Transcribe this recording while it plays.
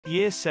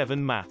Year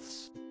 7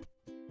 Maths.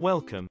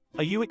 Welcome.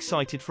 Are you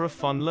excited for a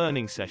fun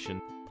learning session?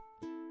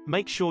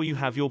 Make sure you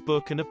have your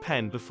book and a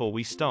pen before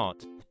we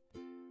start.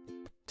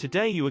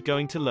 Today you are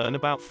going to learn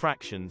about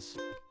fractions.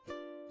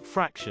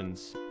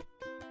 Fractions.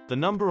 The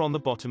number on the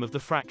bottom of the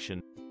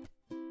fraction.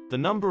 The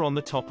number on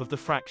the top of the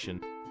fraction.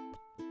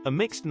 A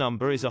mixed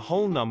number is a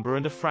whole number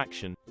and a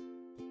fraction.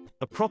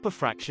 A proper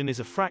fraction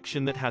is a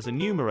fraction that has a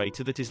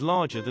numerator that is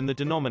larger than the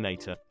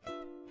denominator.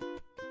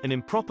 An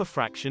improper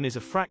fraction is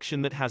a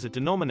fraction that has a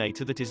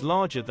denominator that is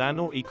larger than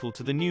or equal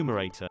to the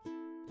numerator.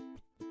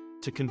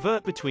 To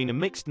convert between a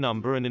mixed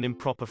number and an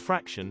improper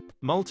fraction,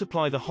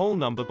 multiply the whole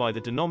number by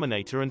the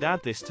denominator and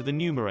add this to the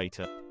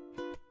numerator.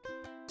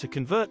 To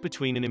convert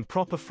between an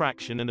improper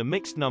fraction and a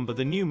mixed number,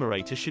 the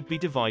numerator should be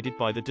divided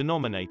by the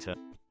denominator.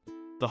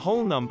 The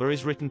whole number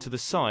is written to the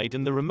side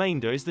and the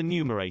remainder is the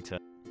numerator.